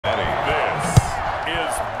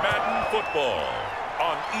football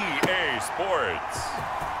on EA Sports.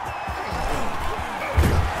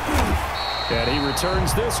 And he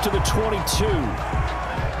returns this to the 22.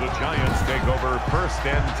 The Giants take over 1st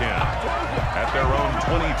and 10 at their own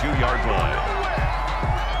 22-yard line.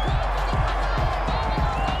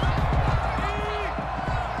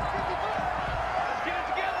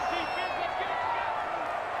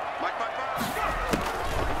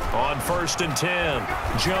 On 1st and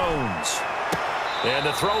 10, Jones. And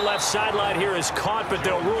the throw left sideline here is caught, but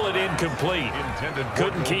they'll rule it incomplete.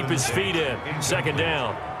 Couldn't keep his feet in. 2nd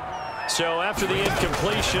down. So after the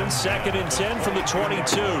incompletion, 2nd and 10 from the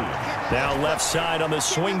 22. Now left side on the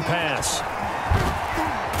swing pass.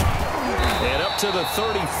 And up to the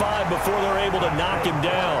 35 before they're able to knock him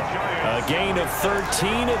down. A gain of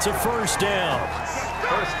 13. It's a 1st down.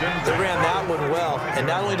 They ran that one well, and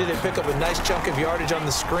not only did they pick up a nice chunk of yardage on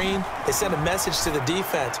the screen, they sent a message to the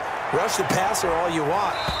defense. Rush the passer all you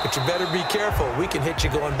want, but you better be careful. We can hit you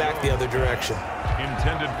going back the other direction.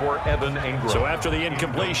 Intended for Evan Engram. So after the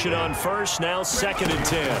incompletion on 1st, now 2nd and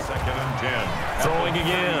 10. 2nd and 10. Throwing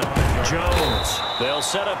again. Jones. They'll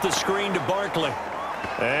set up the screen to Barkley.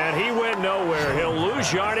 And he went nowhere. He'll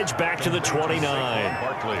lose yardage back to the 29.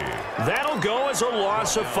 That'll go as a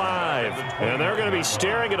loss of 5. And they're going to be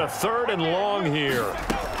staring at a 3rd and long here.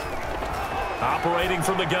 Operating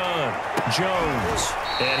from the gun, Jones.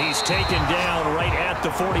 And he's taken down right at the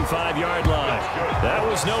 45-yard line. That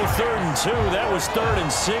was no 3rd and 2. That was 3rd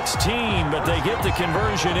and 16, but they get the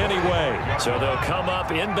conversion anyway. So they'll come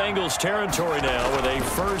up in Bengals territory now with a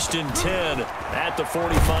 1st and 10 at the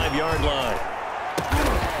 45-yard line.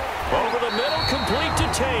 Over the middle, complete to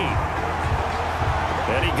Tate.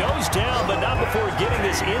 And he goes down, but not before getting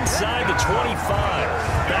this inside the 25.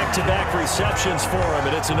 Back-to-back receptions for him,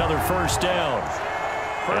 and it's another 1st down.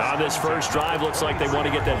 On this first drive, looks like they want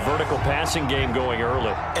to get that vertical passing game going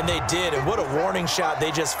early. And they did, and what a warning shot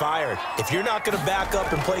they just fired. If you're not going to back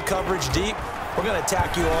up and play coverage deep, we're going to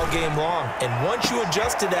attack you all game long. And once you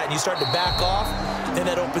adjust to that and you start to back off, then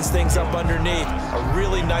that opens things up underneath. A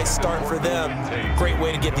really nice start for them. Great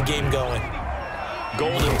way to get the game going.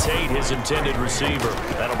 Golden Tate, his intended receiver.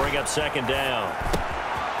 That'll bring up 2nd down.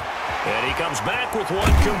 And he comes back with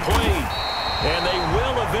one complete. And they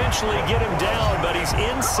will eventually get him down, but he's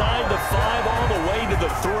inside the 5 all the way to the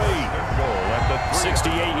 3.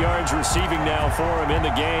 68 yards receiving now for him in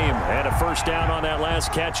the game. And a 1st down on that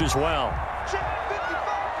last catch as well.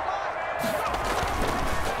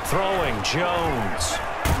 Throwing, Jones.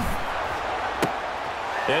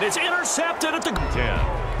 And it's intercepted at the 10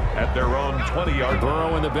 at their own 20-yard line.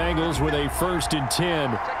 Burrow and the Bengals with a 1st and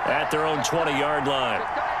 10 at their own 20-yard line.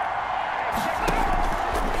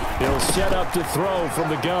 He'll set up to throw from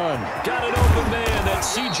the gun. Got an open man. That's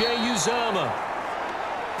C.J. Uzomah.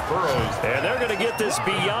 And they're going to get this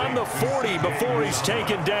beyond the 40 before he's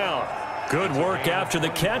taken down. Good work after the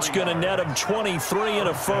catch. Going to net him 23 and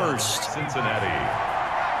a 1st. Cincinnati.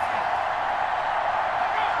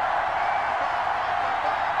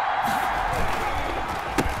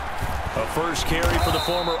 A 1st carry for the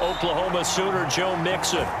former Oklahoma Sooner, Joe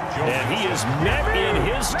Mixon. And he is met in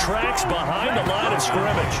his tracks behind the line of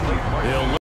scrimmage. He'll